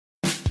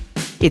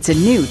It's a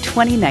new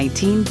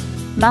 2019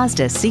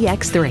 Mazda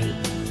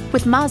CX-3.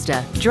 With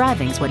Mazda,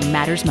 driving's what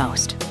matters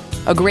most.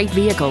 A great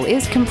vehicle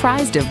is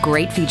comprised of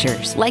great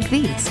features like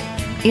these: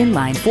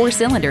 inline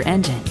 4-cylinder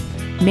engine,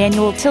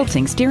 manual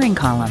tilting steering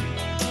column,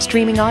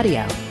 streaming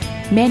audio,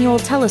 manual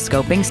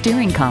telescoping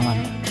steering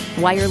column,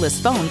 wireless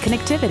phone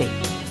connectivity,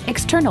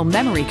 external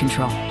memory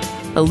control,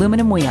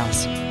 aluminum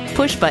wheels,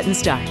 push-button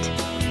start,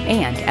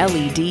 and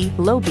LED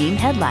low-beam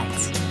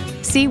headlights.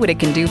 See what it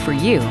can do for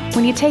you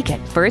when you take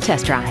it for a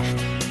test drive.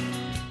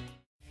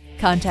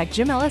 Contact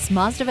Jim Ellis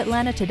Mazda of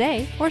Atlanta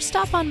today or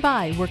stop on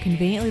by. We're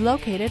conveniently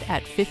located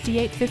at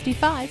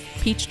 5855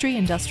 Peachtree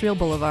Industrial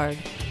Boulevard.